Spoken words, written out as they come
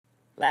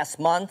Last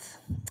month,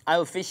 I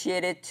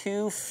officiated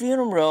two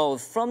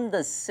funerals from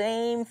the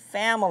same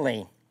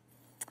family.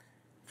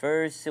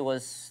 First, it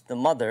was the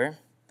mother,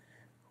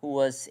 who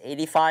was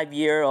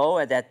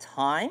 85-year-old at that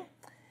time,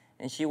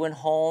 and she went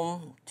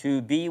home to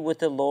be with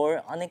the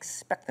Lord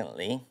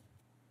unexpectedly.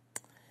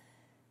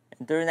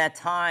 And during that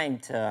time,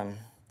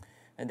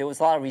 there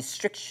was a lot of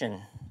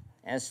restriction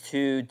as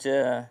to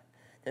the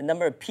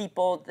number of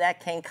people that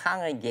can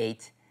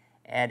congregate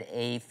at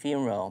a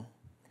funeral,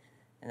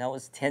 and that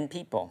was 10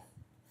 people.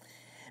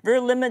 Very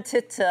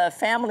limited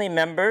family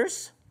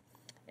members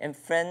and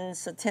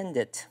friends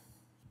attended.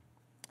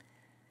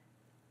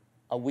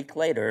 A week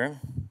later,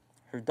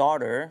 her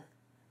daughter,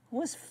 who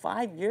was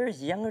 5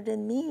 years younger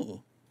than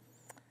me,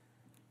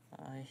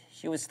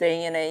 she was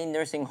staying in a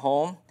nursing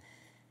home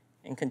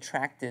and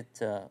contracted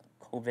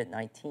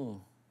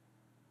COVID-19.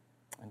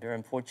 And very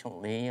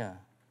unfortunately,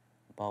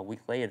 about a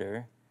week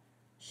later,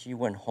 she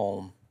went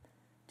home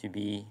to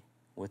be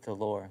with the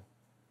Lord.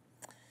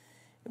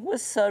 It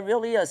was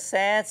really a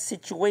sad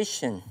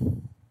situation.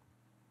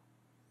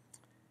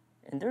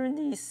 And during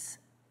these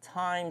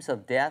times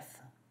of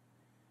death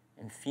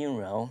and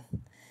funeral,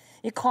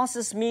 it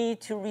causes me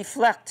to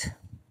reflect.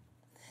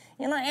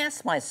 And I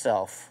ask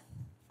myself,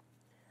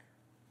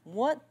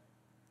 what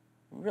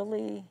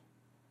really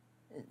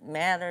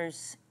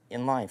matters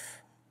in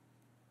life?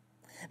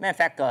 Matter of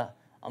fact,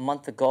 a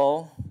month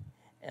ago,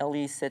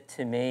 Ellie said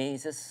to me, he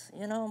says,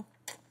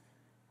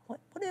 what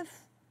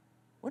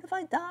if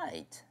I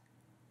died?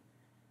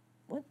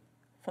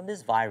 From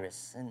this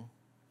virus, and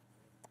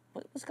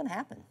what's going to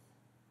happen?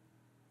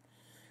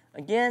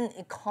 Again,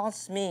 it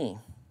caused me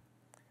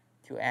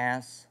to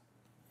ask,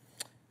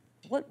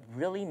 what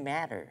really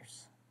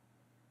matters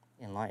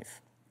in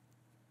life?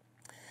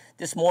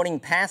 This morning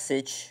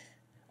passage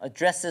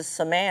addresses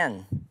a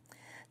man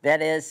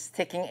that is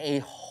taking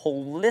a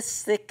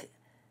holistic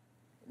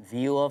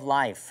view of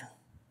life.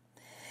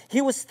 He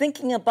was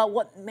thinking about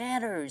what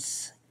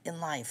matters in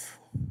life.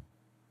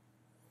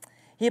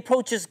 He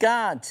approaches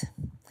God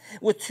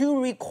with two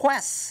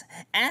requests,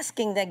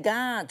 asking that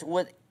God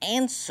would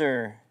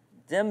answer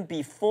them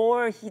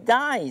before he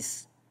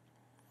dies.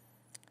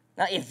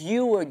 Now, if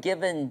you were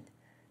given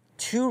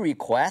two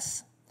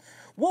requests,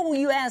 what will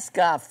you ask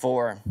God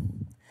for?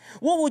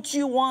 What would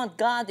you want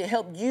God to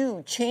help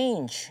you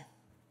change?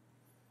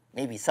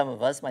 Maybe some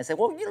of us might say,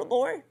 well,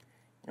 Lord,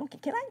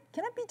 can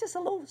I be just a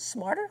little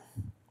smarter?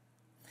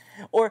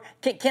 Or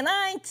can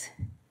I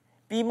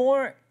be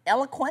more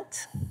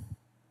eloquent?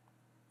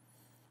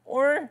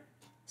 Or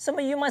some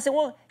of you might say,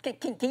 well, can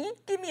you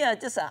give me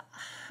just a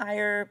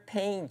higher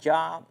paying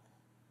job?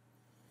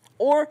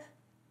 Or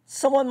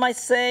someone might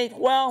say,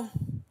 well,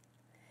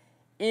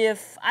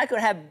 if I could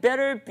have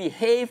better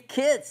behaved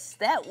kids,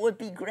 that would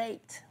be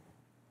great.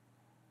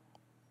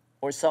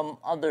 Or some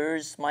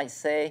others might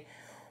say,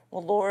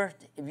 well, Lord,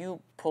 if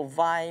you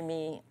provide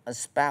me a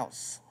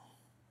spouse.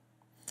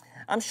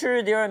 I'm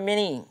sure there are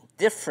many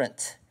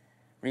different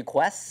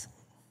requests,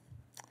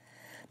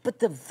 but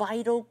the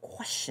vital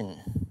question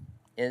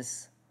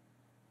is,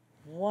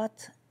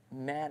 what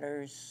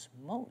matters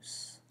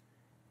most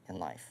in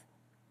life?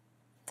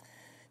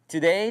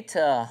 Today,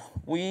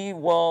 we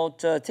will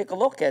take a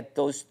look at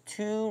those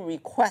two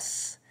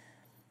requests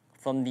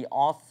from the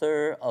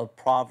author of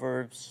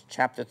Proverbs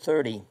chapter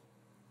 30.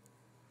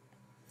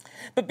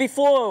 But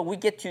before we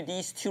get to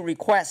these two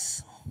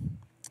requests,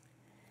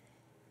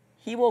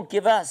 he will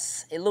give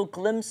us a little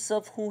glimpse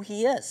of who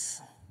he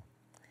is,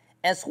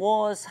 as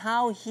well as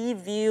how he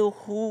views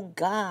who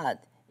God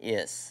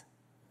is.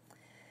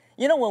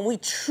 When we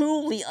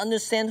truly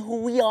understand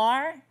who we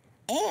are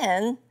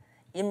and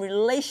in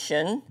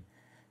relation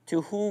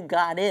to who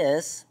God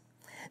is,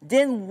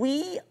 then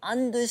we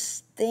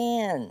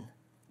understand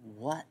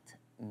what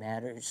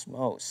matters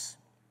most.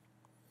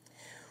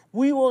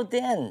 We will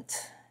then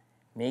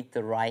make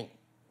the right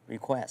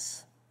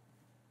request.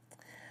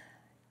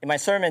 In my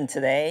sermon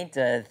today,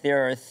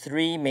 there are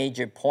three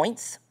major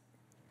points.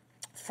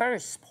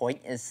 First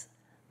point is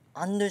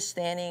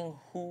understanding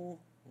who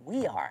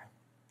we are.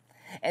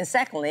 And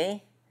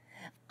secondly,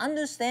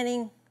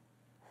 understanding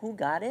who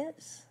God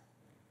is.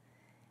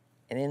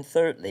 And then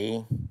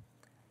thirdly,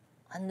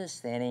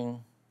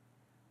 understanding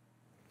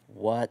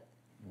what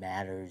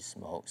matters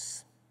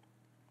most.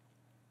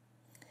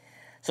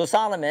 So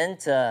Solomon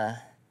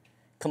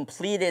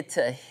completed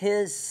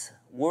his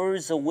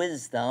words of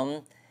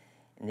wisdom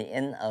in the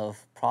end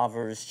of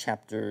Proverbs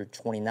chapter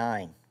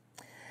 29.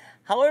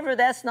 However,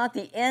 that's not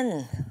the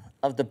end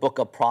of the book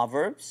of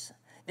Proverbs.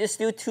 There's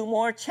still two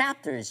more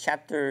chapters,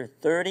 chapter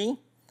 30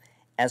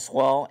 as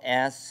well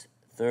as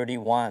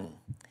 31.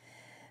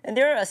 And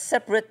they're a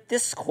separate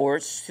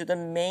discourse to the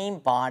main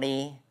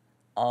body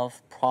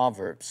of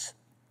Proverbs.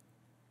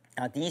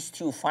 Now, these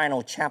two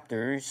final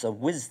chapters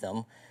of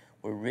wisdom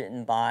were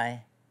written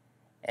by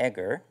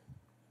Agur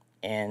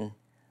and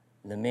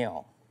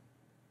Lemuel.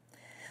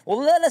 Well,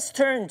 let us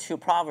turn to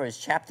Proverbs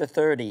chapter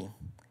 30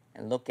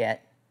 and look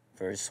at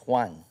verse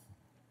 1.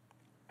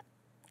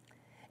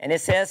 And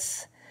it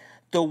says,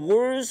 the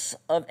words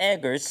of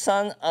Agur,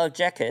 son of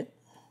Jakeh,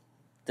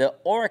 the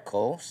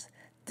oracles,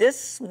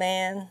 this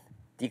man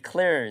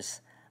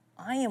declares,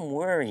 I am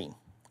weary,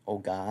 O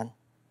God.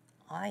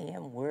 I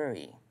am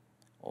weary,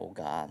 O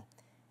God,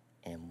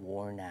 and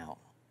worn out.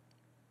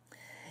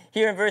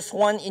 Here in verse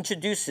 1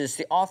 introduces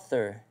the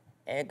author,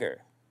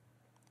 Agur,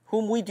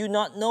 whom we do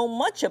not know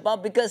much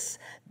about because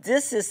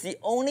this is the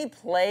only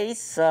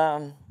place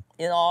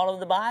in all of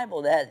the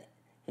Bible that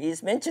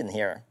he's mentioned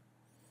here.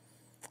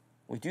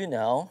 We do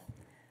know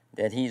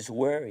that he's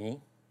weary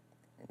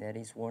and that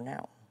he's worn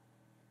out.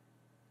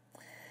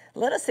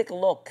 Let us take a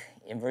look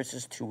in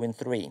verses 2 and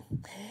 3.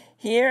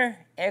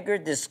 Here, Agur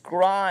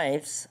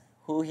describes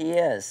who he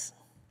is,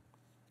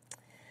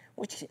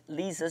 which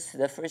leads us to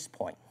the first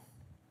point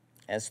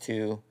as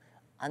to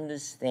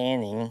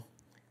understanding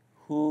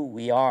who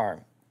we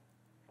are.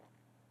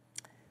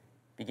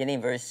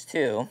 Beginning verse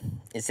 2,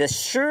 it says,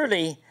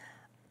 surely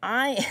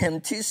I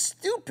am too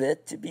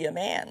stupid to be a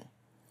man.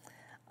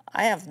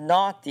 I have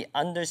not the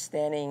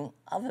understanding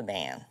of a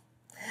man.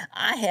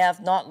 I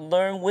have not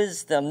learned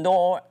wisdom,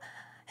 nor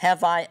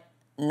have I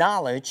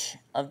knowledge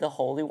of the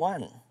Holy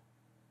One.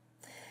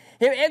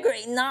 Here, Agur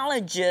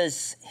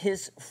acknowledges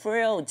his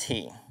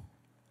frailty.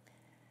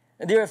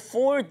 There are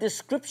 4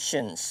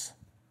 descriptions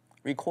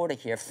recorded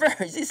here.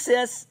 First, it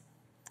says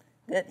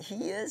that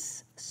he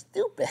is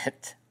stupid.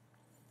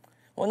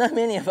 Well, not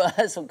many of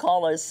us will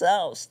call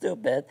ourselves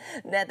stupid.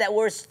 That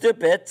word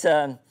stupid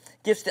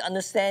gives the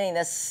understanding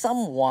that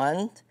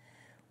someone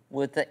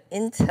with the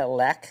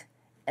intellect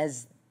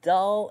as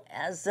dull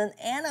as an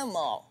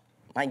animal.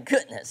 My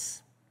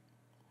goodness.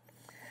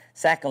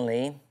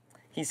 Secondly,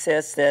 he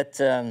says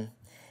that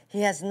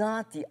he has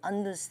not the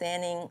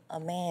understanding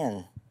of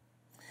man.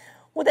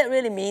 What that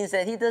really means is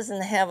that he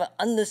doesn't have an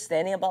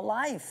understanding about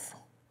life.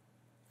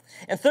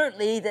 And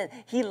thirdly, that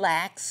he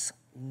lacks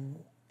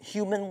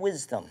human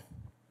wisdom,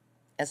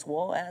 as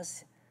well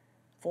as,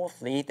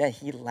 fourthly, that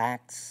he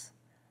lacks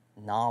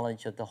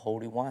knowledge of the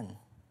Holy One.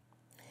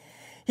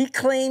 He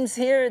claims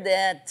here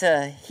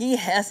that he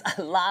has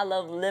a lot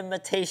of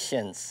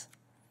limitations.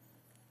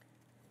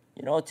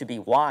 You know, to be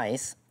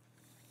wise,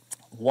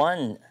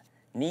 one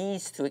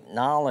needs to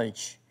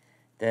acknowledge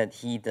that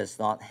he does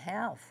not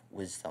have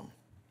wisdom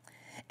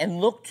and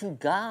look to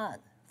God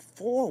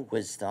for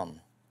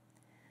wisdom.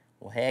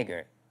 Well,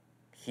 Agur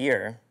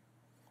here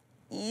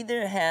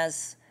either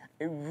has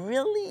a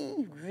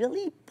really,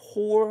 really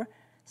poor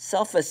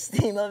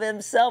self-esteem of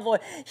himself, or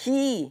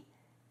he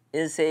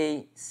is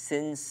a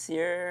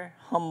sincere,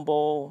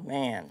 humble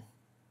man.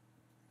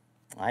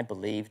 I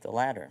believe the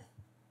latter.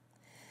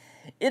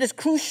 It is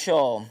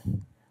crucial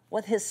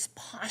what his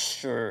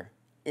posture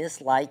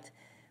is like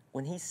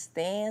when he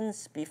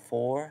stands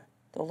before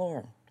the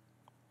Lord.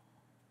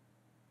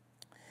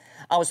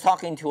 I was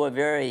talking to a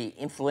very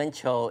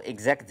influential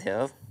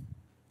executive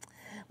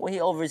where he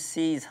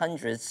oversees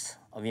hundreds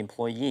of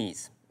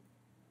employees.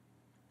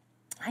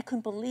 I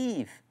couldn't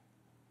believe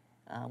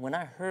when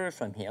I heard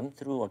from him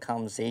through a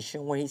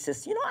conversation where he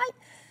says, I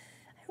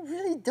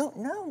really don't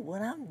know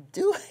what I'm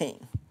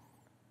doing.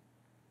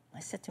 I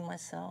said to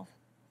myself,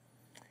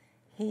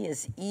 he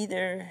is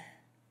either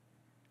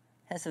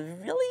has a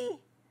really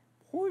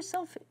poor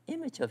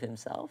self-image of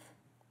himself,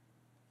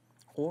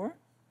 or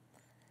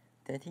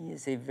that he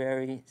is a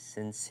very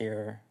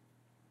sincere,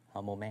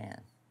 humble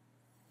man.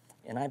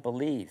 And I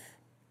believe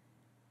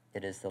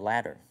it is the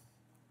latter.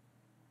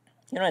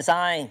 As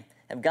I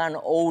have gotten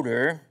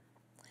older,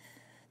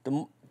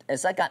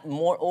 as I got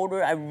more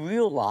older, I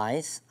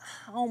realized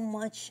how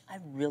much I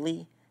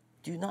really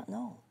do not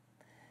know.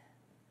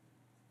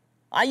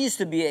 I used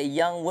to be a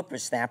young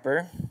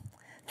whippersnapper,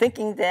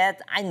 thinking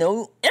that I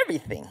know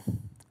everything.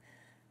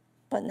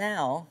 But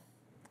now,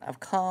 I've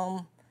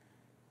come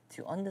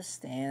to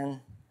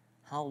understand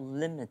how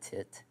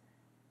limited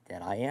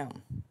that I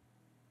am.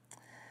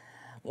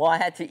 Well, I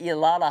had to eat a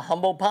lot of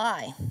humble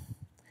pie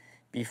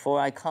before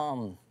I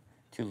come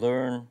to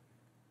learn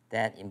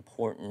that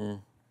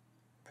important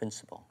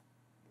principle.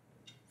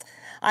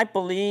 I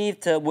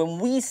believe that when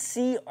we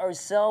see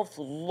ourselves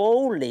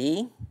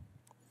lowly,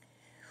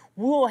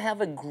 we will have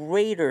a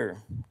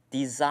greater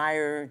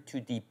desire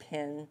to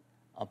depend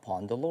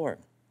upon the Lord.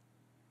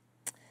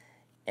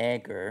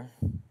 Agur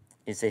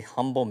is a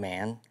humble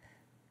man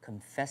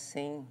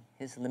confessing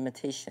his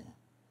limitation.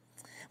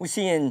 We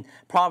see in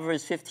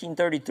Proverbs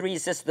 15:33,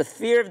 it says, the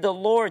fear of the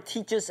Lord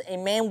teaches a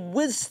man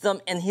wisdom,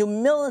 and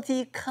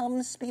humility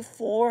comes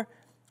before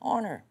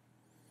honor.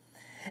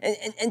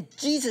 And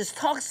Jesus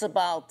talks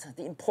about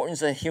the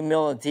importance of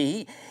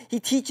humility. He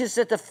teaches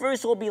that the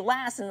first will be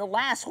last and the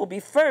last will be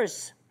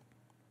first.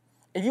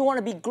 If you want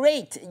to be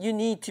great, you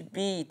need to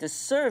be the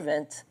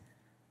servant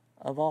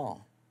of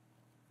all.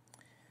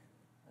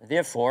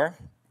 Therefore,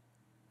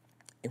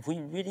 if we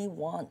really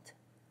want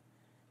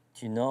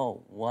to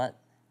know what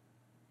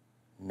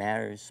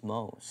matters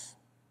most,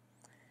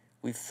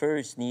 we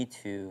first need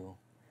to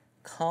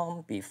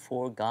come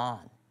before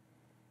God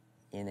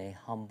in a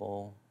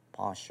humble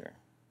posture.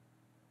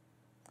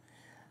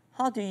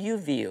 How do you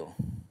view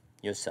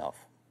yourself?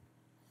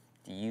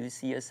 Do you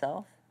see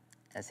yourself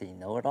as a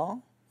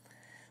know-it-all?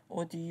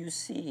 Or do you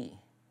see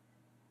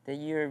that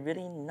you're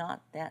really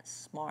not that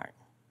smart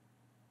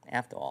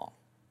after all.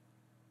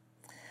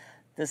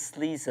 This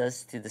leads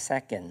us to the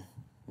second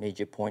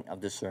major point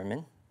of the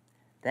sermon.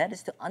 That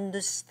is to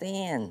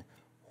understand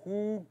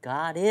who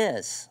God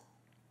is.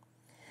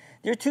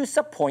 There are two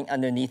subpoints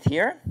underneath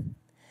here.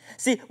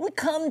 See, we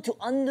come to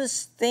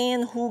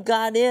understand who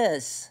God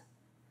is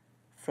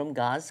from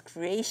God's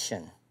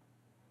creation,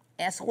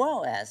 as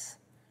well as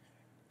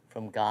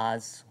from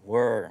God's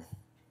word.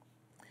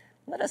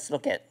 Let us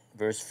look at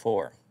verse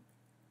 4.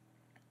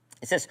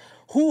 It says,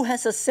 "Who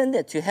has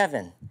ascended to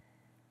heaven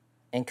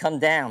and come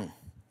down?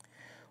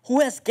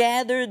 Who has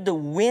gathered the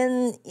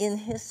wind in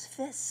his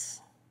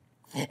fists?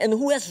 And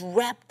who has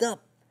wrapped up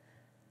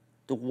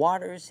the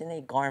waters in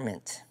a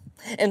garment?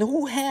 And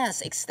who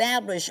has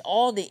established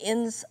all the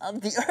ends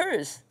of the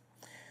earth?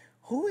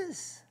 Who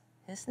is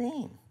his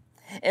name?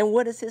 And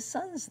what is his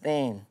son's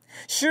name?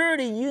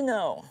 Surely you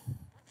know."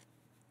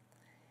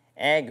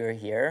 Agur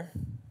here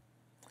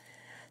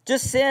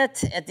just said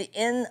at the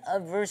end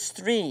of verse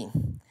 3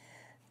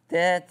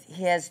 that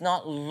he has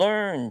not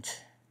learned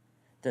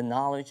the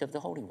knowledge of the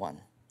Holy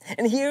One.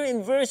 And here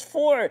in verse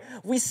 4,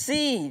 we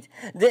see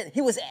that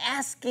he was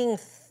asking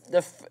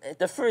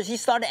he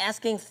started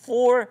asking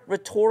 4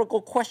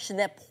 rhetorical questions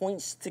that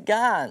points to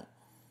God.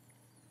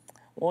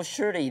 Well,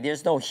 surely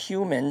there's no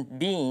human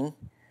being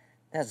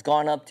that's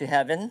gone up to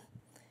heaven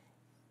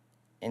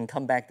and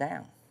come back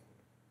down.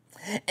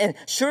 And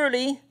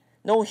surely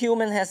no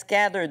human has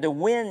gathered the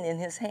wind in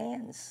his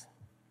hands.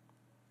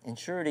 And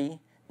surely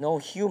no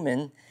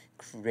human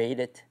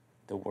created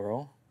the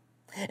world.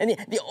 And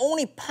the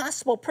only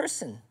possible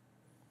person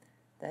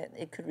that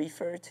it could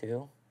refer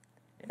to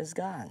is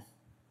God,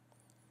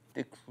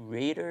 the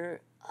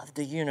creator of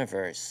the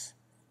universe.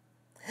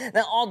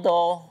 Now,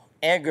 although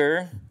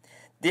Agur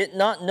did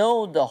not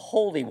know the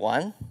Holy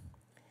One,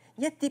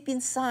 yet deep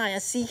inside, I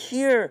see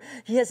here,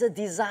 he has a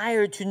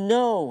desire to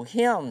know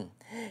him.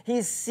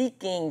 He's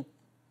seeking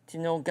to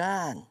know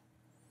God.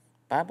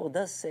 The Bible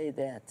does say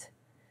that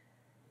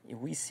if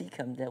we seek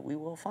him, that we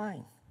will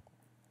find.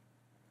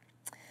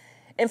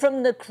 And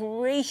from the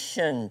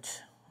creation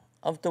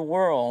of the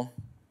world,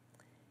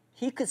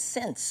 he could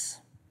sense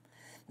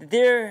that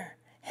there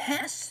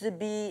has to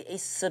be a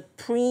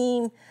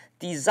supreme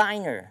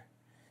designer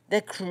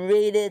that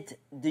created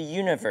the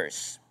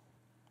universe.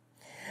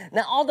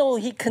 Now, although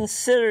he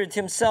considered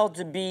himself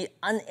to be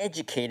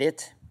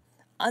uneducated,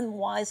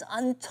 unwise,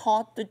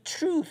 untaught the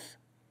truth,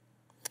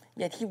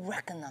 yet he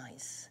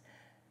recognized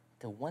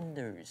the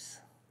wonders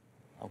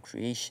of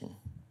creation.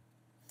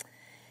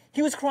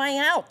 He was crying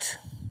out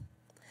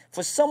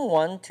for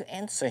someone to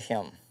answer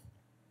him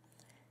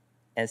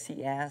as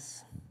he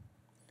asked,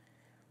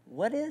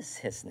 "What is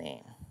his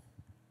name?"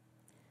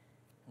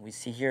 We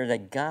see here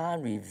that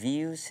God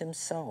reveals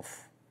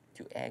himself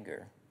to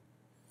Agur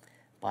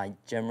by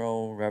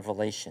general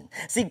revelation.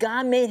 See,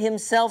 God made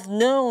himself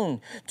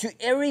known to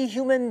every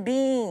human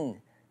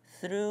being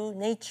through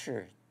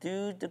nature,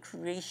 through the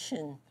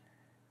creation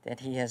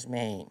that he has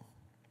made.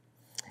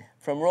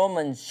 From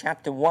Romans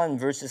chapter 1,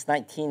 verses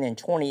 19 and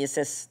 20, it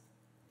says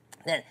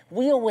that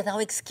we are without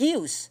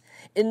excuse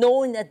in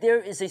knowing that there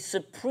is a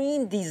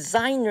supreme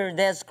designer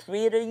that has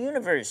created a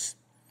universe.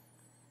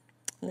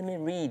 Let me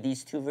read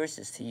these 2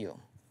 verses to you.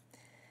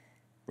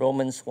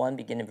 Romans 1,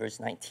 beginning verse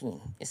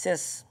 19. It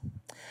says,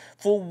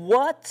 "For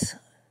what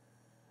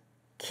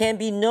can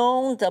be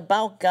known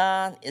about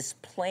God is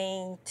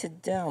plain to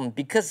them,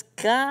 because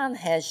God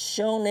has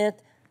shown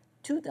it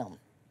to them.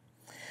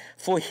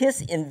 For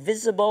his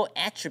invisible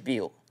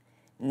attribute,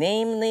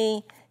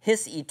 namely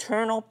his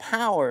eternal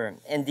power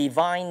and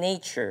divine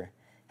nature,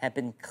 have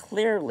been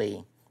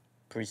clearly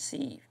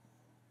perceived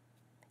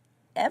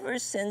ever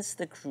since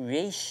the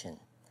creation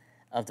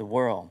of the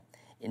world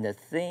in the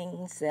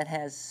things that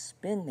has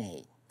been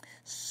made,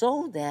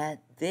 so that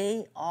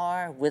they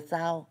are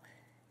without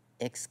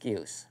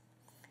excuse."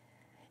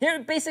 Here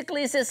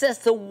basically it says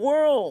the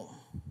world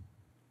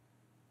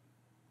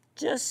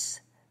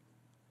just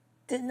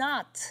did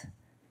not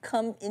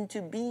come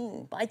into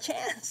being by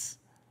chance.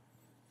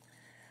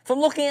 From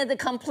looking at the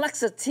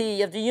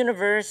complexity of the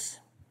universe,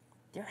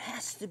 there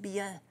has to be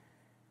a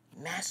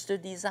master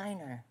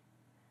designer.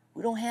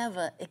 We don't have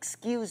an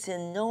excuse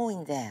in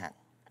knowing that.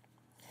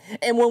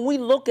 And when we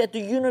look at the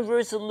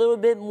universe a little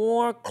bit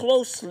more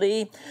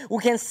closely,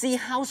 we can see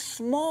how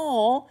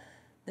small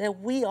that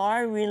we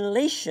are in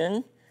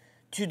relation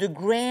to the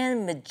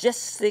grand,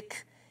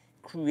 majestic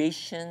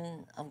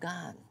creation of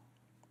God.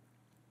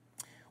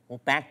 Well,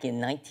 back in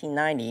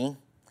 1990,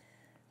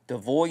 the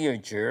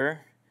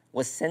Voyager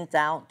was sent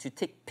out to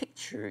take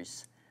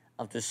pictures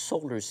of the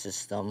solar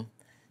system,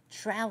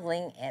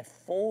 traveling at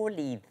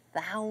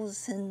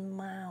 40,000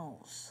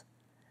 miles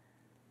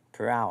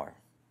per hour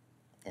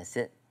as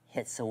it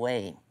hits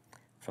away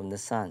from the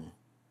sun.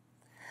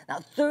 Now,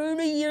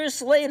 30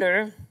 years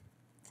later,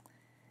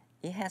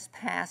 it has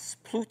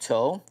passed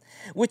Pluto,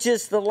 which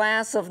is the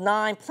last of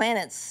 9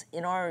 planets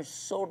in our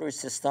solar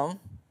system.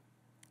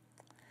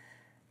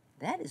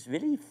 That is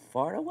really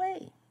far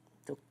away.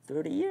 It took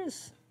 30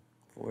 years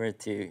for it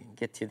to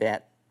get to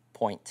that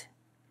point?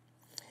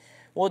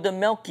 Well, the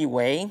Milky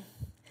Way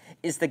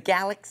is the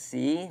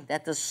galaxy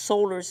that the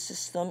solar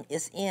system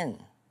is in.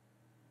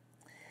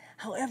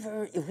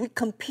 However, if we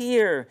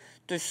compare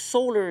the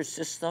solar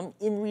system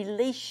in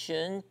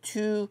relation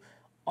to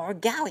our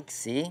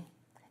galaxy,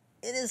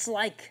 it is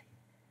like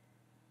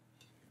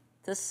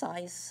the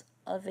size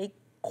of a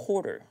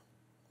quarter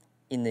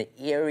in the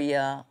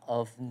area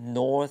of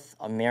North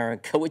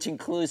America, which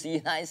includes the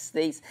United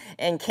States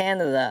and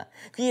Canada.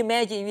 Can you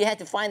imagine if you had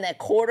to find that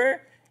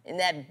quarter in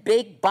that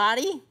big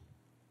body?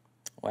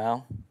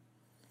 Well,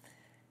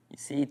 you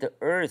see, the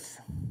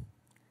Earth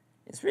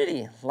is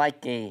really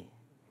like a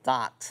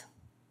dot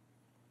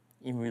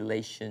in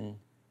relation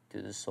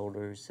to the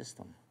solar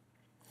system.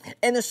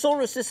 And the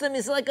solar system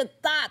is like a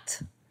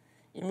dot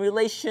in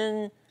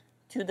relation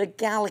to the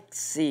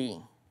galaxy.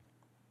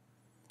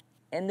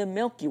 And the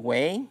Milky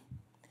Way,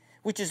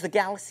 which is the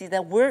galaxy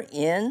that we're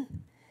in,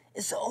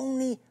 is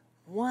only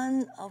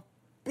one of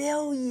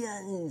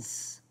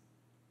billions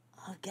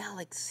of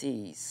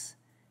galaxies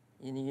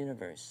in the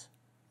universe.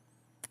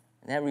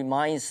 And that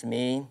reminds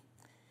me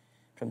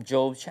from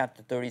Job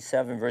chapter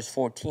 37, verse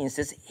 14. It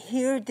says,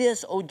 "Hear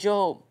this, O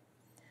Job.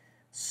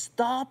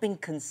 Stop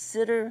and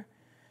consider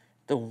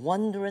the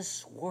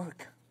wondrous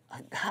work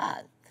of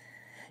God."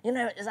 You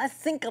know, as I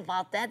think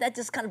about that, that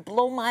just kind of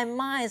blows my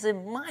mind. I say,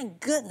 my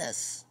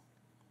goodness,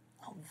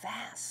 how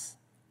vast,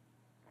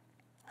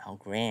 how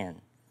grand,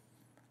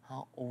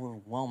 how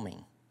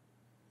overwhelming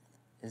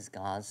is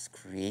God's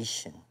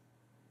creation.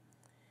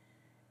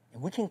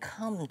 And we can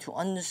come to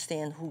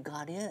understand who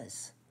God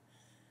is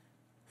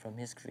from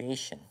his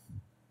creation.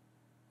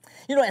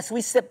 You know, as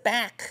we sit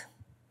back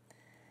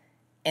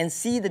and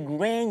see the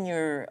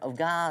grandeur of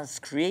God's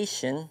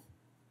creation,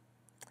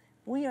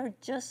 we are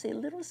just a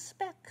little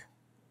speck,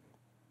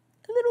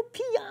 a little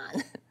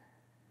peon,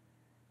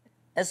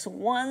 as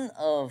one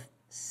of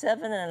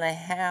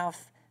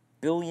 7.5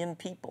 billion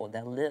people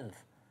that live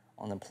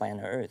on the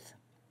planet Earth.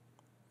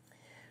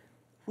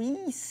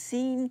 We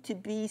seem to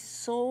be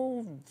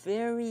so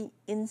very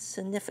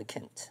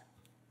insignificant.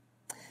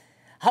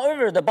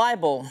 However, the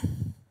Bible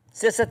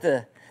says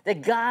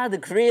that God, the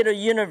creator of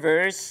the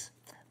universe,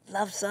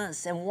 loves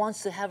us and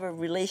wants to have a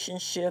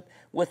relationship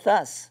with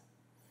us.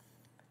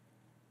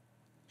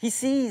 He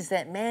sees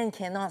that man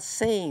cannot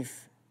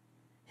save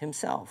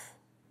himself.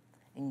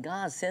 And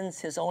God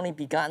sends his only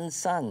begotten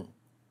Son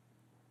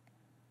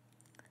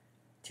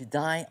to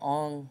die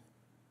on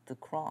the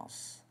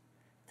cross,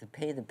 to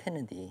pay the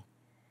penalty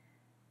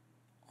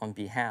on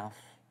behalf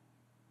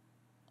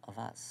of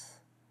us,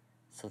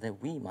 so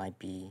that we might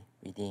be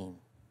redeemed.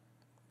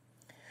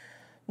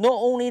 Not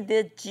only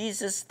did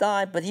Jesus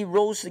die, but he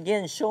rose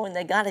again, showing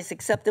that God has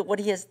accepted what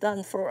he has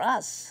done for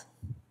us.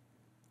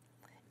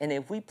 And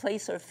if we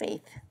place our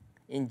faith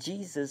in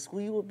Jesus,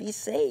 we will be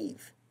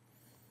saved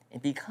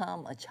and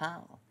become a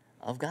child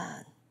of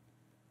God.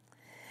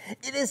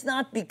 It is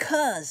not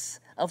because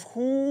of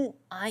who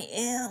I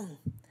am,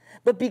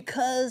 but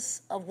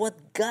because of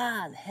what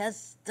God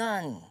has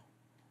done.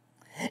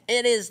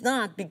 It is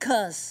not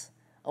because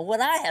of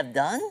what I have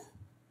done,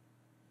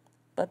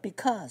 but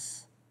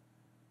because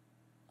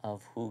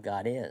of who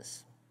God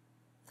is.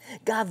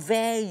 God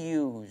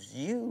values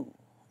you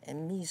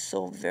and me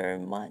so very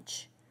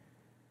much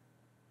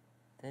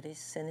that he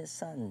sent his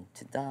Son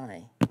to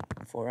die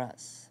for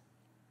us.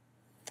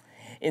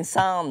 In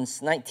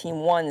Psalms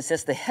 19:1, it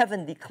says, "The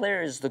heaven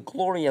declares the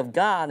glory of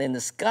God, and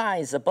the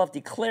skies above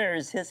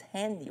declares his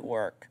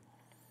handiwork."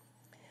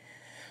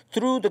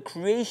 Through the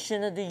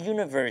creation of the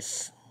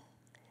universe,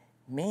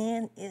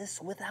 man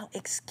is without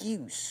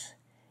excuse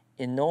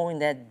in knowing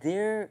that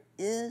there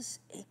is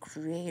a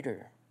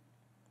creator.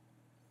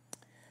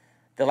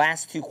 The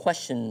last two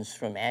questions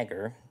from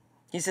Agur,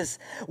 he says,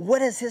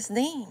 what is his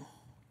name?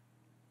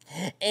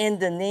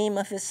 And the name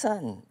of his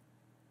son?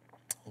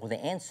 Well,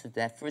 the answer to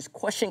that first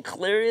question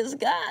clearly is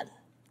God.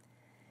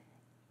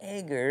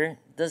 Agur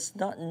does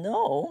not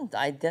know the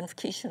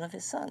identification of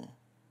his son.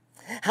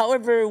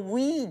 However,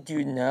 we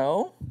do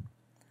know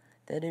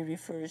that it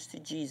refers to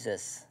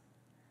Jesus,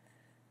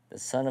 the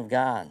Son of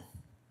God,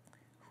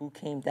 who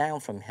came down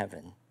from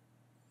heaven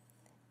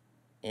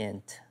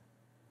and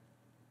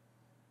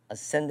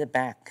ascended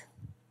back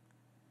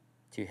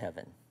to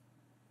heaven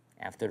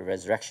after the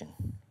resurrection.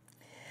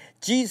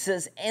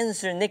 Jesus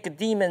answered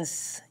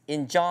Nicodemus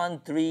in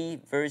John 3,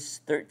 verse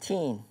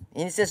 13.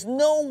 And he says,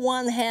 "No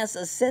one has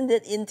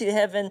ascended into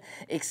heaven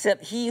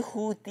except he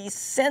who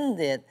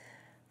descended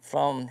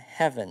from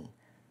heaven,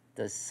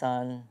 the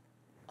Son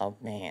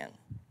of Man."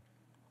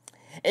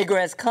 Agur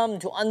has come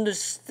to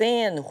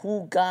understand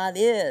who God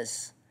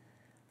is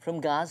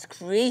from God's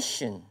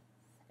creation,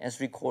 as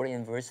recorded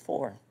in verse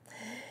 4.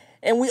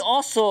 And we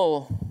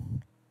also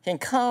he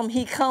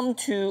come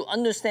to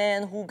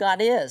understand who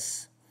God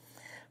is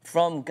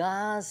from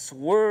God's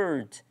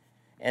word,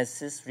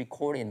 as is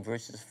recorded in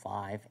verses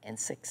 5 and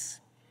 6.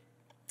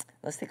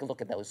 Let's take a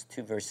look at those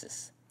two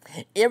verses.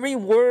 "Every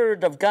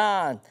word of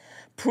God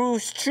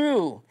proves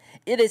true.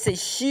 It is a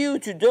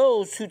shield to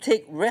those who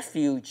take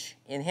refuge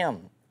in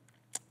him."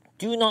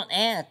 Do not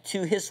add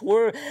to his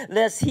word,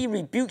 lest he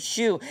rebukes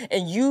you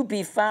and you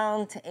be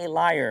found a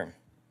liar.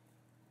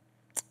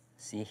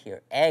 See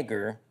here,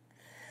 Agur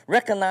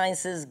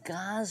recognizes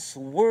God's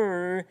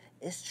word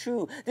is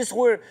true. This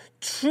word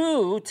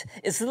truth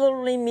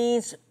literally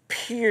means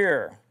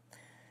pure.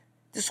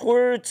 This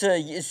word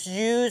is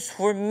used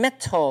for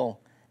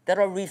metal that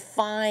are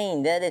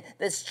refined,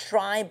 that's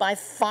tried by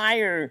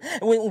fire.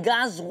 And when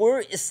God's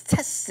word is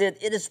tested,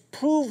 it is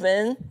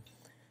proven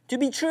to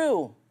be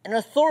true and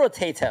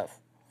authoritative.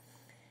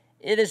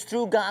 It is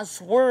through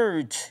God's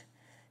word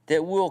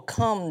that we'll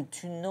come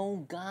to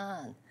know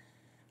God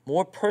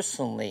more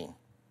personally.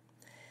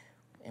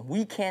 And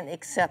we can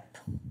accept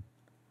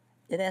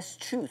it as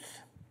truth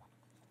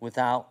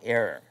without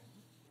error.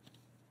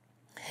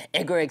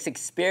 Agur has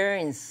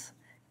experienced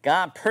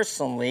God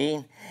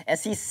personally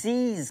as he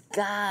sees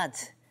God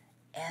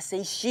as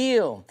a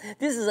shield.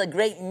 This is a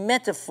great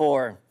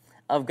metaphor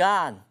of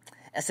God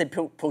as a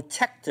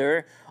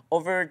protector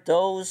over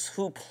those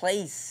who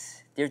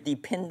place their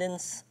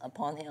dependence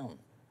upon him.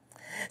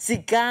 See,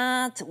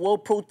 God will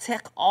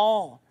protect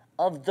all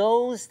of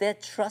those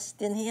that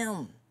trust in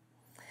him.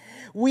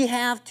 We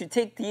have to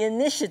take the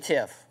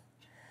initiative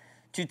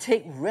to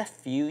take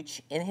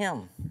refuge in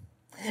him.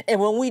 And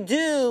when we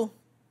do,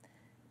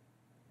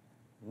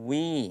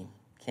 we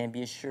can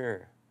be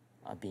assured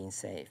of being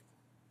saved.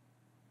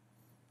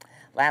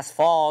 Last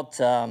fall,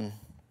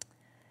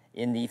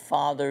 in the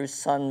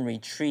father-son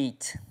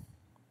retreat,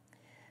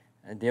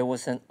 there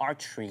was an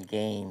archery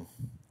game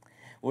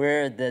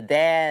where the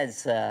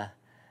dads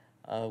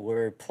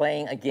were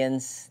playing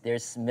against their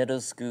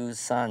middle school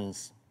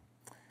sons.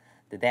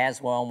 The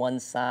dads were on one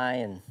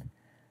side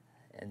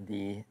and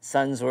the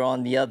sons were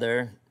on the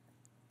other.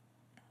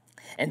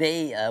 And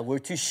they were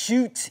to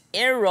shoot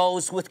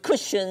arrows with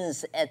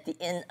cushions at the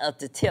end of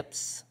the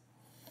tips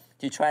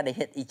to try to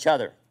hit each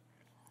other.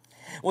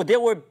 Well, there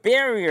were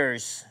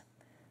barriers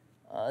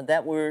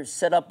that were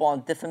set up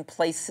on different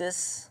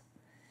places.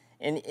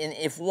 And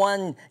if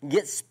one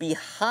gets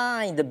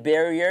behind the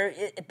barrier,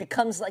 it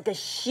becomes like a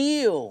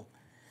shield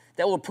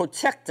that will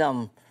protect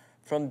them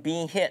from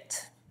being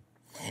hit.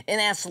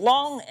 And as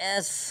long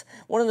as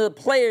one of the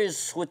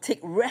players would take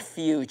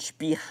refuge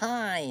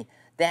behind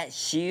that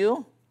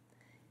shield,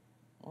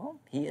 well,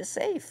 he is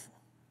safe.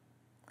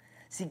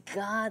 See,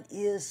 God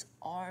is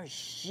our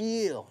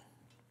shield.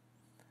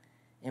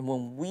 And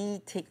when we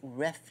take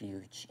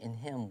refuge in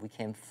him, we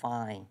can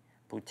find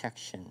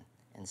protection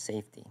and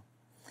safety.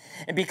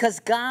 And because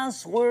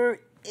God's word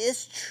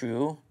is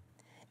true,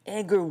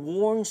 Agur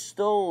warns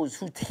those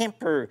who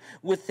tamper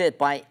with it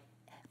by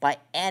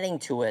adding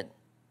to it.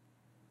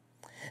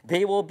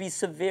 They will be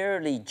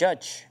severely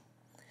judged.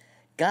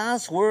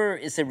 God's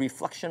word is a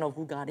reflection of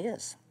who God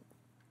is.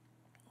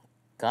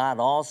 God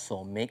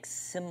also makes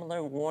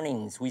similar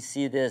warnings. We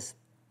see this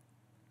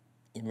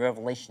in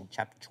Revelation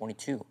chapter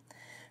 22,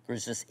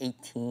 verses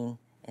 18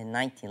 and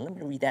 19. Let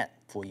me read that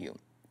for you.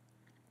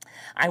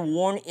 I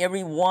warn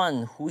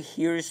everyone who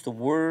hears the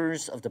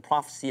words of the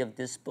prophecy of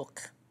this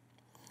book.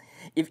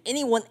 If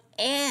anyone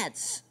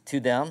adds to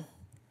them,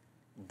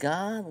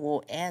 God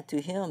will add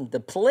to him the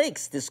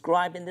plagues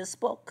described in this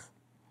book.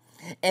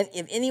 And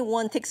if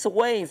anyone takes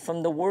away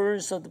from the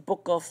words of the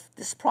book of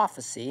this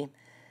prophecy,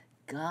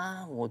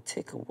 God will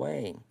take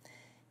away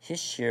his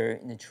share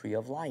in the tree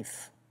of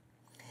life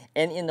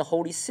and in the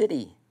holy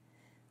city,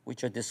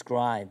 which are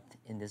described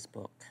in this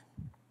book.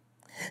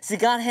 See,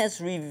 God has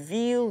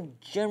revealed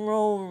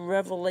general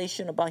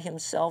revelation about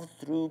himself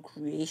through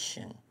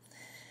creation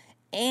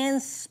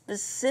and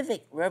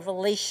specific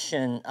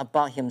revelation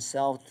about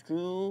himself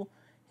through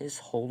his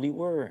holy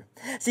word.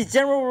 See,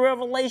 general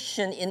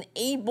revelation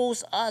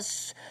enables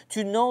us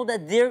to know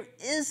that there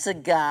is a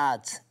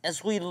God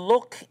as we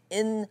look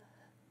in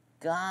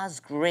God's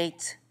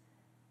great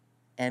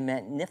and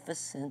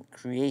magnificent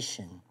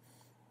creation,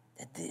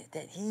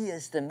 that he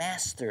is the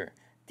master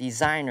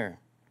designer.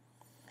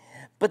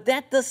 But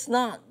that does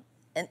not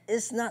and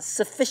is not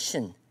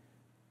sufficient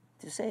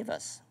to save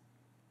us.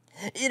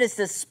 It is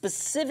the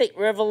specific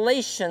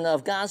revelation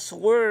of God's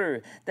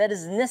word that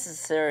is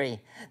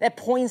necessary, that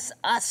points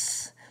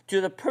us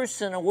to the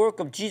person and work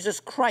of Jesus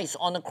Christ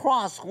on the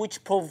cross,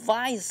 which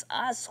provides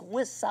us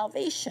with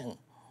salvation.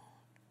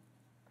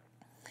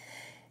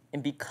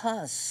 And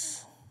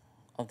because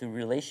of the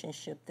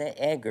relationship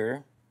that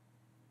Agur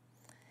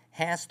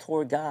has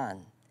toward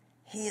God,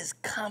 he is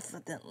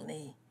confident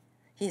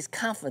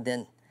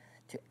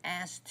to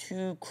ask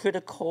two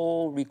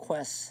critical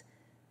requests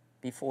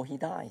before he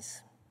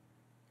dies.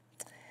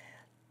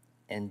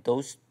 And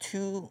those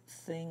two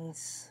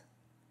things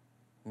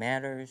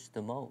matters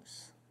the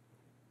most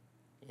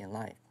in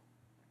life.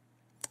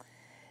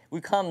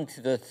 We come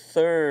to the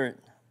third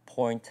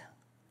point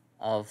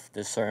of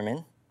the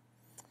sermon,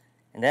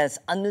 and that's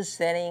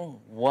understanding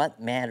what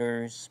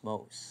matters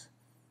most.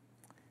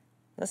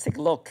 Let's take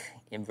a look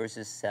in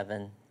verses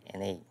 7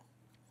 and 8. It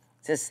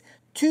says,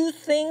 2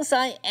 things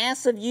I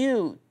ask of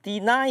you,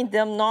 deny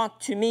them not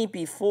to me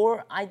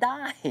before I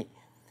die.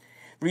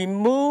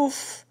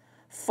 Remove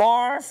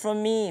far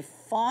from me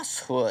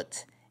falsehood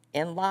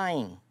and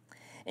lying,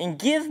 and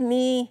give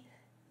me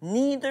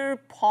neither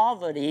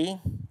poverty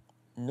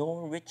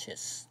nor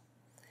riches.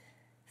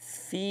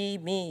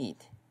 Feed me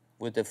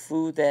with the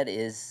food that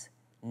is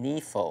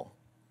needful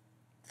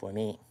for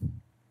me.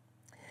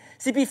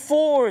 See,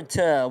 before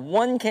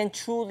one can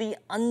truly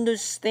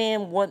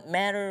understand what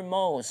matters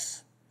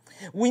most,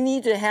 we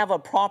need to have a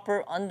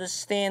proper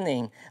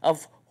understanding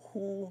of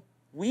who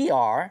we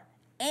are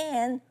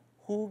and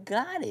who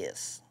God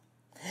is.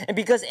 And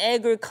because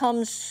Agur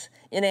comes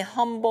in a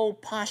humble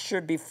posture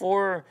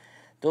before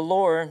the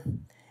Lord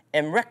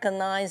and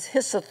recognize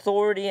his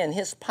authority and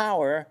his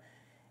power,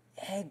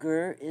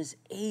 Agur is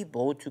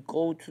able to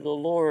go to the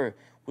Lord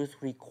with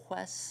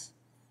requests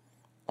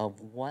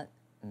of what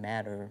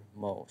matter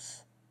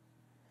most.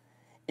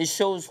 It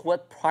shows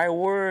what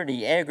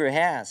priority Agur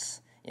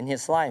has in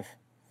his life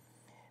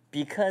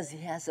because he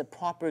has a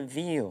proper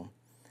view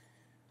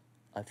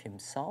of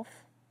himself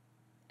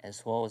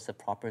as well as a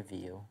proper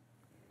view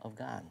of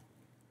God.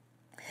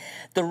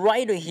 The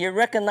writer here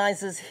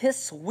recognizes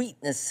his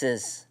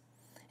weaknesses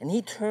and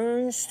he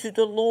turns to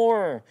the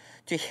Lord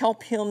to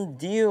help him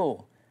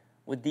deal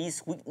with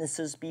these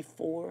weaknesses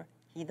before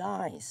he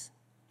dies.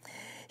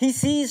 He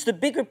sees the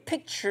bigger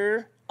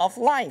picture of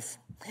life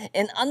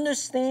and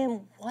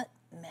understands what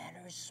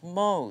matters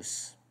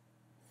most.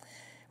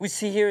 We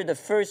see here the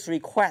first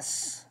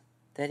request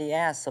that he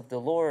asks of the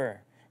Lord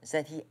is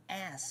that he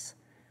asks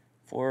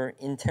for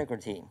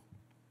integrity.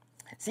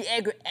 See,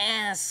 Agur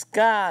asks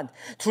God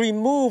to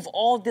remove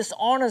all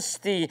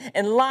dishonesty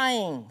and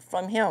lying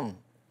from him.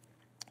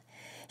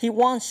 He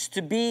wants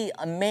to be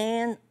a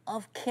man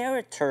of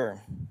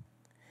character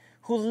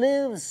who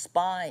lives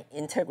by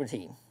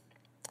integrity.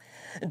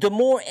 The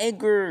more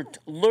Agur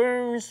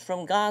learns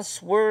from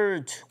God's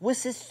word,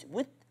 which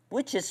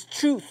is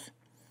truth,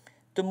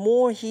 the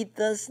more he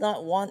does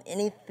not want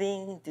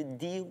anything to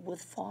deal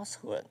with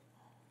falsehood.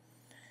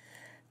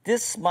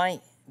 This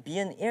might be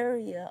an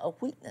area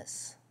of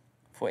weakness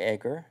for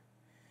Agur,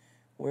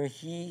 where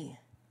he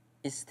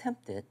is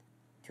tempted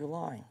to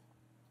lie.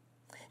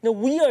 Now,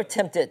 we are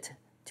tempted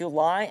to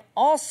lie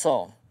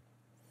also.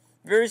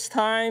 Various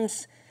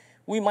times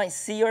we might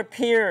see our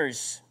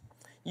peers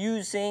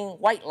using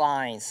white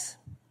lies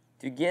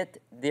to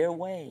get their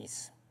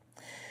ways.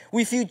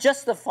 We feel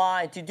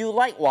justified to do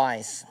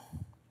likewise.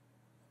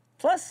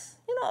 Plus,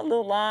 a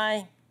little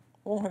lie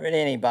won't hurt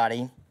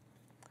anybody.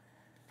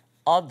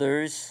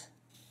 Others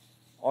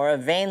are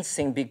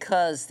advancing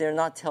because they're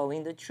not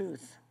telling the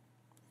truth.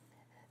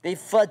 They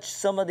fudge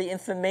some of the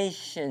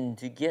information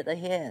to get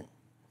ahead.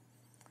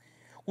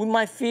 We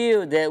might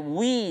feel that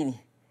we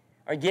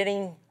are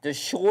getting the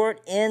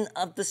short end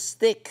of the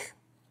stick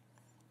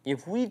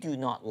if we do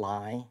not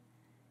lie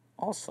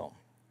also.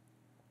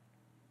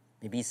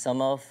 Maybe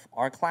some of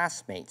our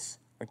classmates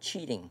are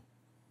cheating.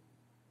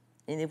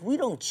 And if we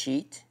don't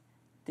cheat,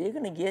 they're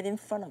going to get in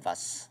front of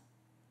us.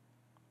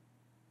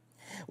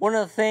 One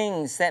of the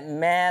things that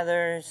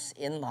matters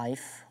in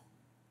life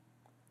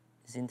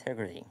is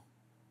integrity.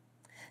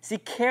 See,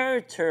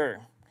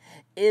 character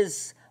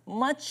is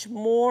much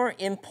more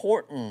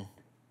important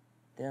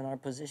than our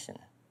position.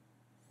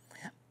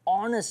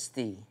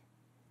 Honesty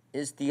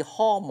is the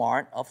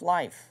hallmark of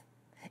life.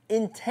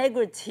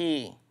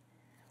 Integrity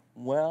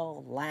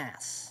will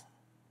last.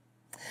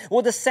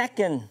 Well, the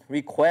second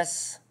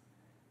request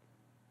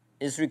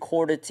is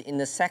recorded in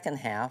the second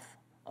half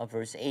of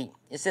verse 8.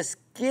 It says,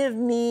 give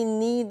me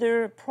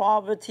neither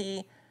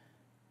poverty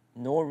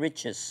nor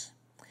riches.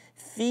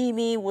 Feed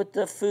me with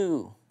the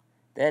food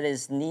that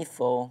is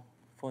needful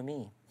for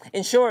me.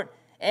 In short,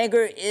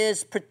 Agur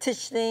is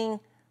petitioning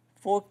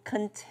for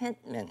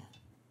contentment.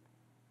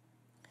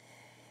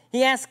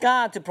 He asked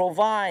God to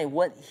provide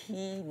what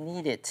he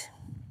needed.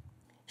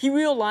 He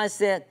realized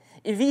that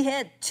if he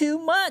had too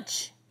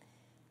much,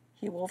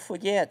 he will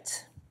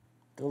forget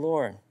the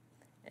Lord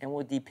and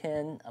will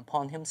depend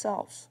upon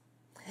himself.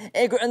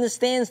 Agur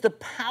understands the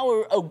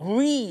power of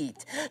greed.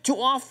 Too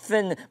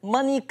often,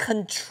 money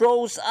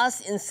controls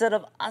us instead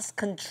of us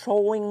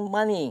controlling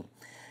money.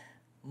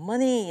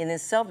 Money in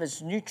itself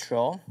is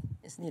neutral.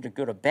 It's neither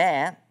good or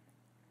bad.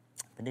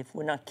 But if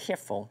we're not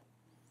careful,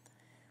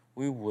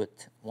 we would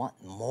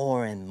want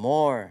more and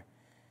more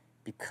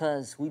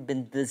because we've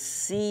been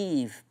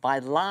deceived by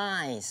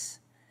lies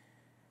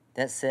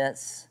that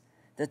says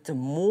that the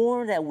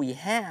more that we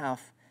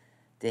have,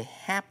 the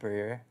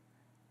happier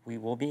we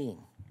will be.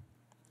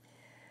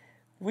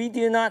 We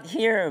do not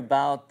hear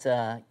about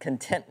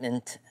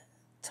contentment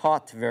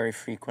taught very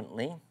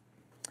frequently,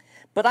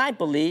 but I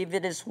believe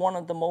it is one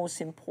of the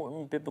most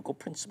important biblical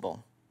principles.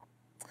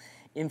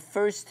 In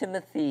 1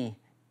 Timothy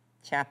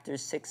chapter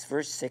 6,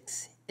 verse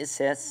 6, it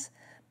says,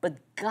 but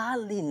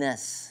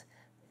godliness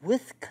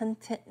with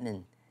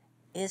contentment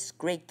is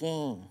great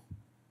gain.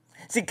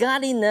 See,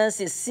 godliness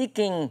is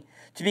seeking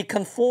to be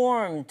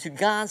conformed to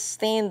God's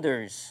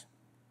standards.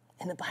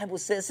 And the Bible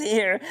says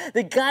here,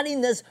 that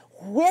godliness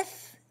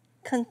with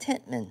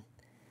contentment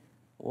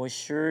will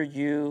assure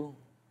you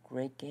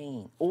great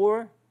gain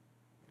or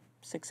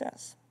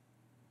success.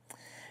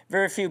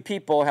 Very few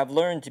people have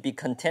learned to be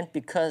content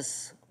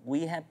because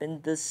we have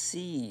been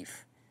deceived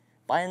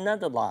by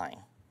another lie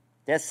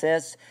that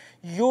says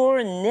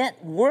your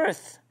net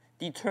worth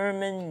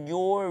determines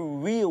your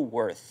real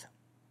worth.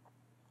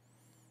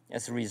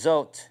 As a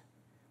result,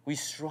 we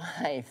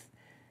strive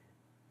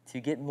to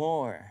get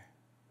more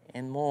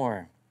and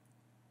more.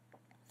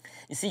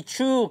 You see,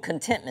 true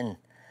contentment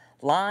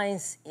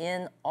lies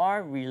in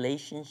our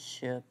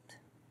relationship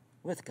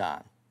with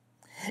God.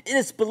 It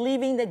is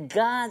believing that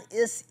God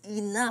is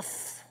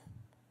enough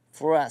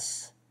for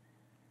us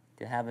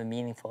to have a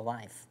meaningful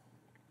life.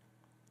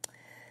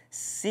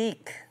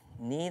 Seek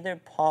neither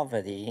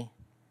poverty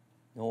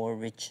nor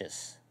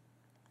riches.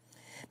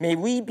 May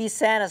we be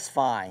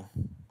satisfied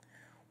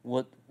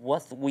with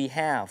what we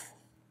have,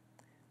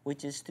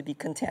 which is to be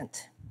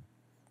content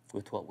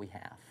with what we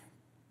have.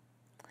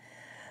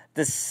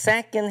 The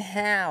second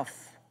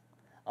half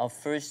of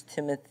 1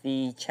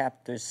 Timothy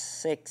chapter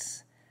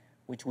 6,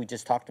 which we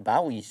just talked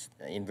about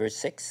in verse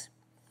 6,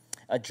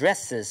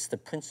 addresses the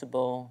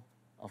principle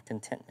of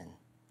contentment.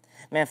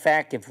 Matter of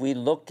fact, if we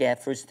look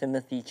at 1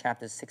 Timothy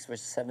chapter 6,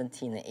 verse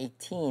 17 and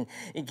 18,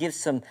 it gives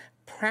some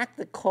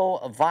practical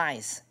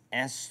advice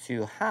as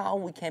to how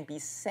we can be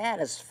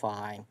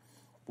satisfied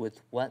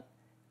with what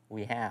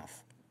we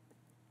have.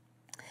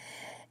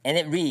 And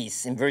it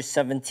reads in verse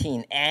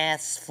 17,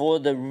 "As for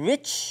the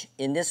rich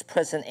in this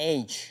present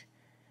age,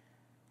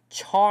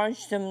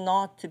 charge them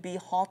not to be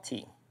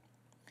haughty,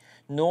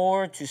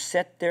 nor to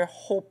set their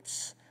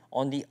hopes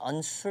on the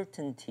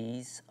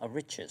uncertainties of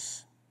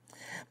riches,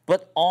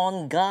 but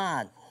on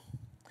God,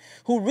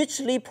 who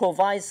richly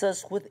provides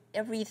us with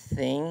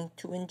everything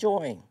to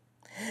enjoy.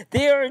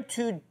 They are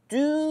to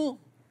do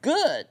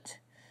good,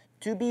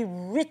 to be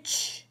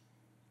rich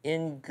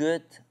in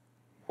good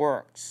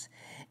works,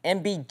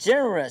 and be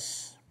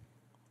generous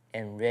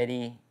and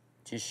ready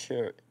to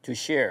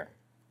share."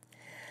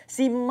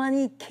 See,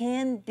 money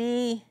can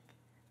be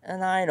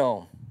an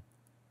idol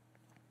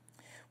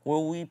where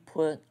we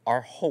put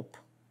our hope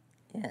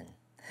in.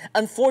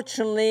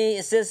 Unfortunately,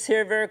 it says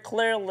here very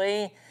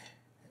clearly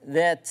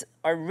that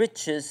our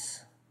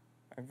riches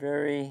are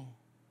very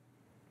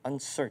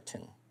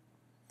uncertain.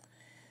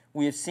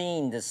 We have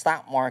seen the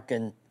stock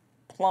market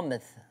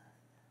plummet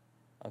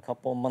a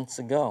couple of months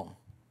ago.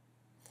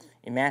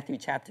 In Matthew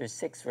chapter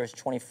 6, verse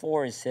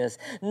 24, it says,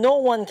 "No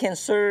one can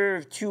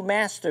serve two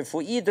masters,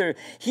 for either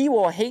he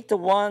will hate the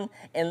one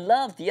and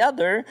love the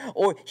other,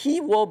 or he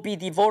will be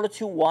devoted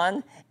to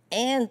one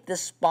and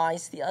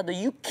despise the other.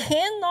 You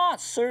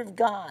cannot serve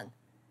God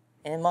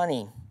and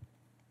money."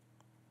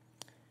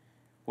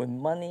 When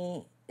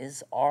money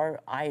is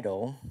our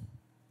idol,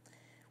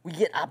 we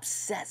get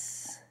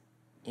obsessed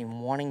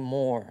in wanting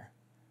more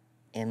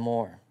and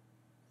more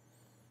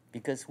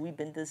because we've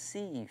been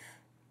deceived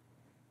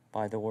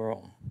by the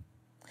world.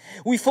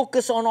 We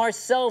focus on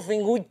ourselves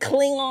and we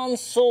cling on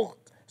so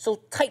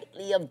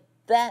tightly of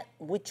that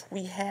which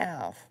we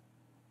have.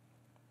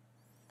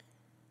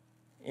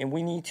 And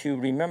we need to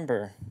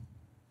remember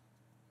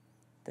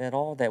that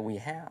all that we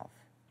have,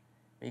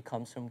 it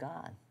comes from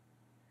God.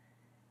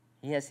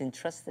 He has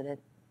entrusted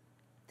it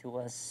to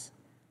us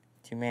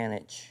to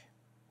manage.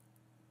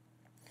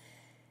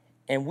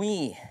 And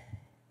we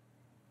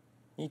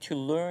need to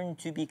learn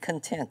to be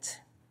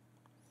content.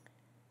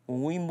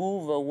 When we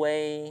move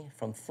away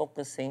from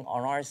focusing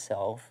on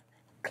ourselves,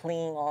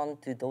 clinging on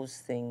to those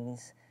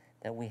things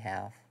that we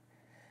have,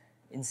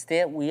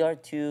 instead we are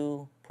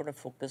to put our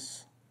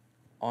focus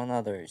on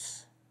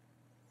others.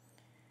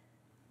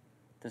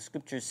 The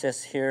scripture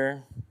says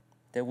here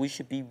that we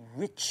should be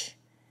rich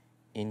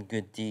in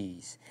good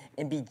deeds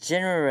and be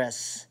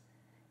generous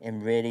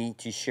and ready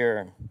to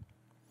share.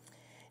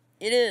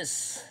 It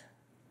is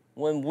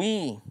when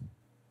we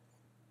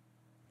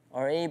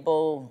are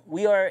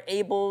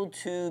able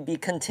to be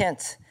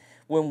content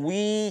when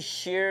we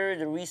share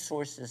the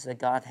resources that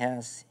God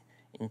has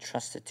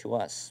entrusted to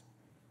us.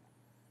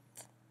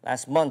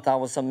 Last month, I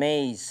was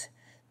amazed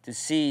to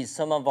see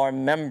some of our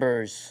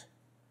members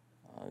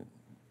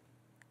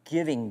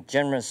giving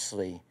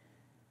generously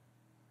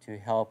to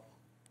help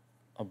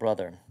a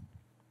brother.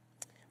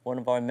 One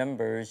of our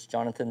members,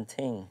 Jonathan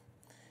Ting,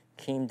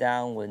 came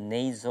down with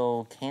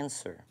nasal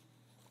cancer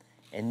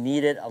and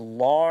needed a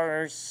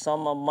large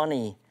sum of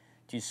money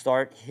to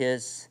start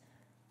his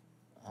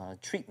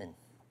treatment,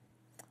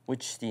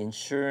 which the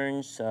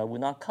insurance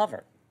would not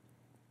cover.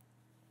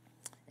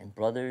 And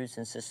brothers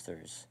and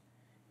sisters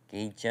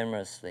gave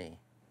generously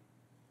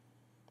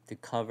to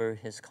cover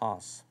his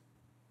costs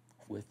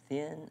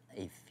within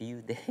a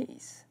few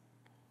days.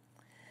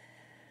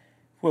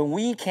 When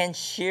we can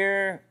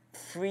share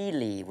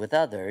freely with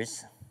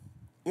others,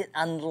 it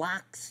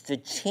unlocks the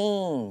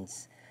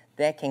chains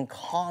that can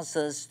cause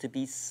us to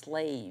be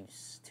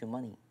slaves to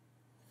money.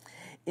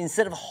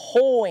 Instead of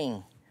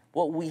holding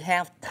what we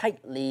have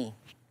tightly,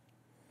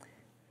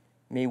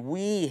 may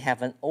we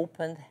have an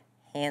open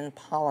hand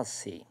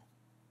policy.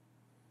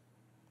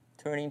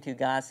 Turning to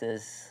God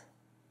says,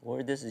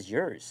 "Lord, this is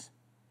yours.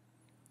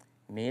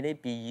 May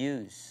it be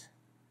used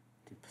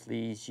to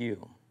please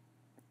you."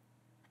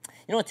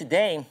 You know,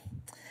 today,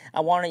 I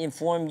want to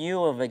inform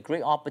you of a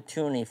great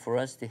opportunity for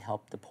us to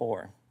help the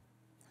poor.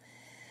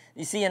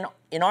 You see,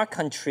 in our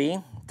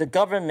country, the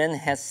government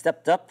has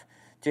stepped up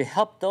to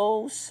help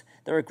those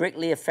that are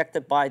greatly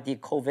affected by the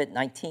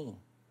COVID-19.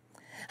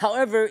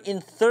 However,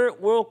 in third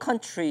world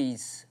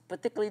countries,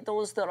 particularly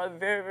those that are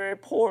very, very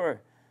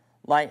poor,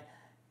 like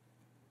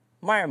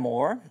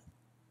Myanmar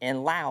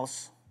and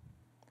Laos,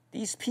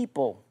 these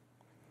people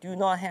do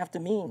not have the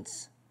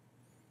means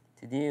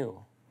to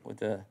deal with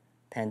the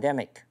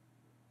pandemic.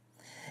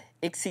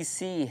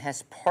 HCC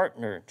has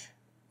partnered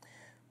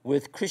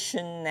with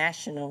Christian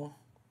National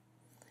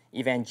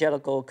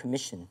Evangelical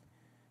Commission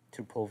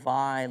to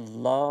provide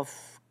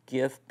love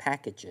gift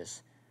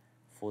packages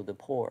for the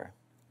poor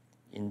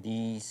in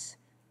these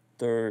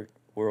third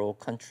world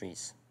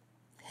countries.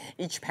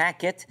 Each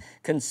packet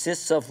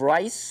consists of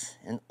rice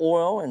and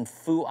oil and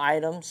food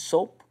items,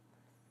 soap,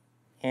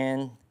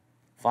 and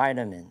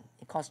vitamin.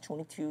 It costs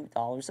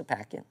 $22 a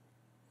packet.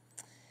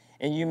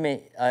 And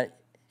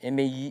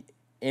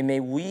may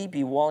we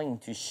be willing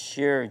to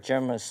share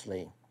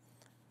generously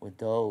with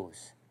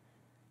those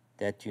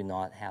that do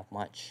not have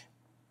much.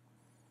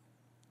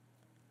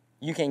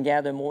 You can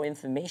gather more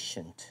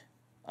information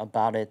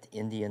about it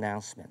in the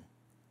announcement.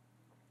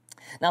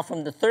 Now,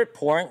 from the third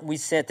point, we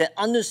said that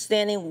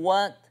understanding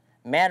what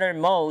mattered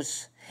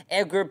most,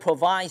 Edgar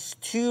provides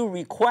two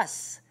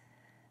requests.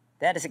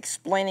 That is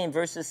explained in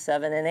verses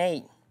 7 and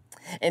 8.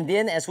 And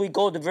then as we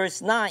go to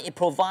verse 9, it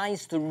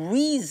provides the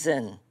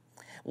reason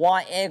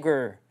why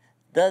Edgar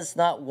does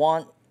not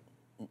want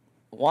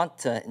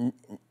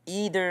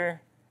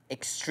either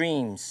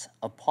extremes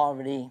of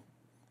poverty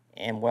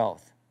and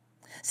wealth.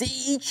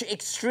 See, each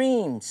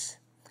extremes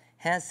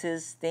has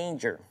his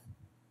danger.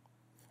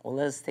 Well,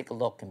 let's take a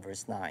look in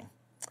verse 9.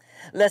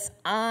 Lest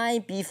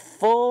I be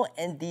full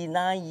and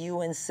deny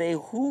you and say,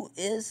 who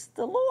is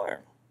the Lord?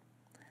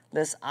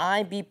 Lest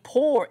I be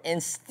poor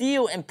and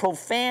steal and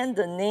profane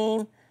the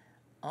name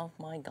of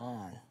my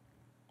God.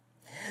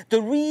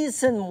 The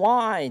reason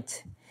why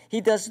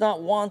he does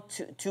not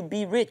want to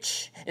be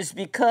rich is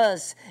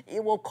because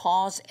it will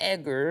cause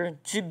Edgar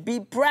to be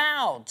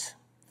proud.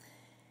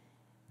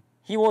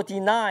 He will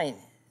deny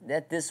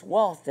that this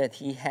wealth that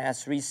he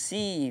has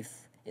received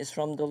is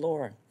from the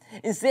Lord.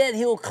 Instead,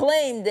 he will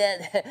claim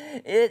that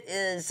it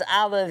is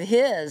out of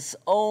his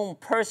own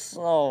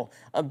personal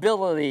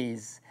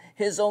abilities,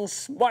 his own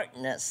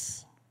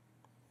smartness.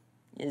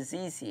 It is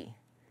easy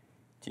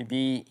to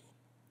be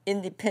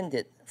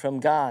independent from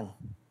God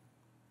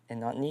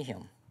and not need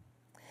him.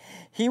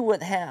 He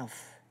would have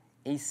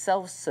a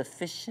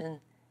self-sufficient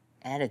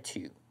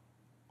attitude.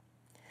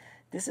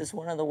 This is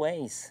one of the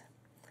ways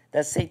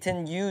that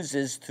Satan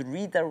uses to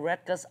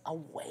redirect us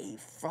away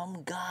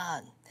from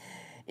God.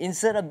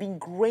 Instead of being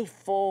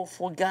grateful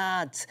for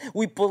God,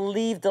 we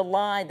believe the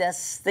lie that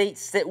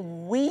states that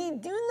we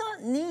do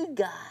not need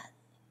God.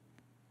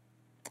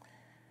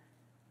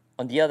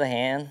 On the other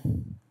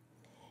hand,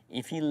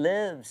 if he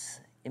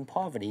lives in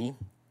poverty,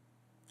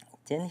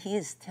 then he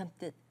is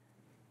tempted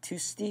to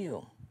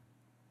steal.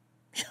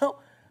 You know,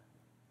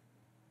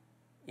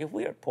 if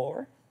we are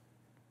poor,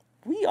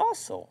 we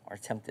also are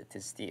tempted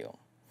to steal.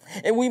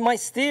 And we might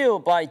steal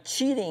by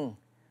cheating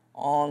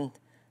on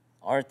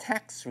our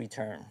tax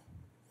return,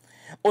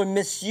 or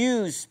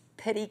misuse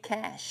petty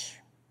cash,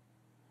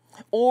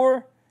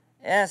 or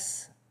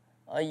as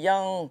a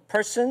young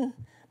person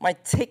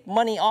might take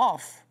money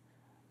off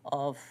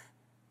of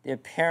their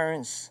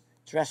parents'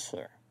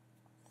 dresser.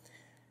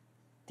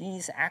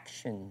 These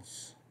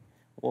actions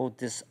will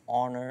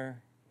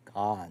dishonor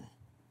God.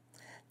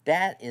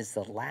 That is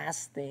the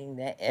last thing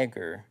that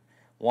Edgar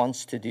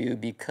wants to do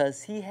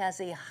because he has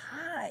a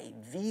high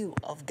view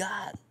of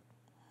God.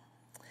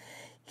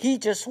 He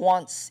just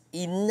wants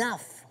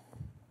enough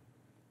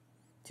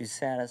to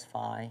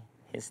satisfy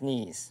his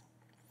needs.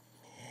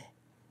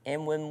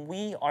 And when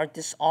we are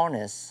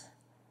dishonest,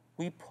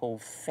 we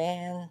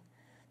profane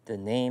the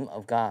name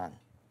of God.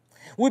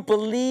 We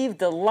believe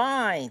the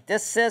lie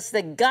that says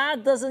that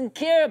God doesn't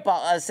care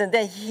about us and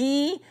that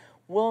he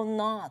will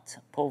not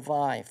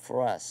provide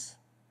for us.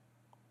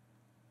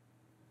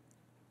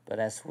 But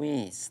as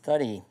we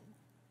study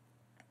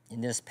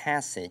in this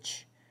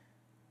passage,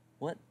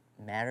 what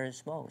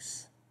matters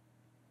most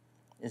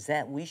is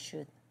that we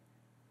should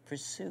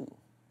pursue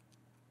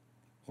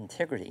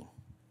integrity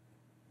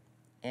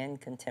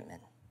and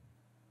contentment.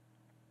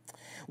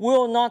 We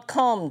will not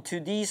come to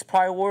these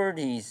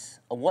priorities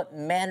of what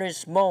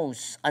matters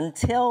most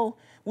until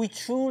we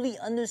truly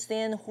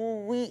understand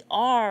who we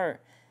are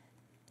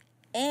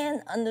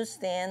and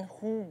understand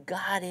who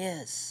God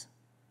is.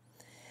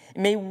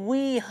 May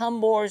we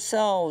humble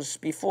ourselves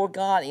before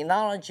God,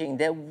 acknowledging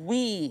that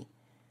we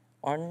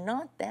are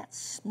not that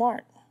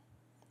smart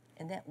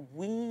and that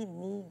we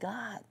need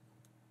God.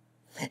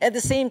 At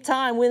the same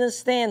time, we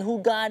understand who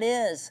God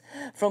is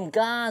from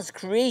God's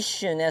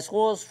creation as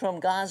well as from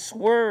God's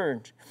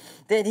word,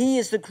 that he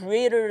is the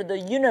creator of the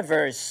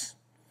universe,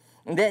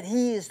 and that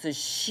he is the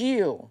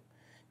shield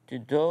to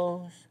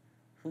those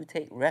who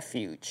take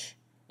refuge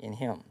in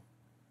him.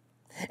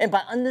 And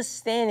by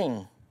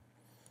understanding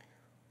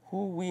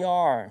who we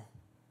are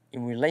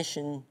in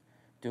relation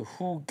to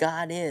who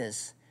God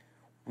is,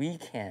 we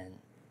can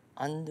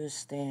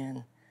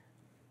understand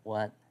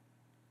what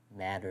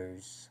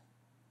matters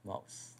most.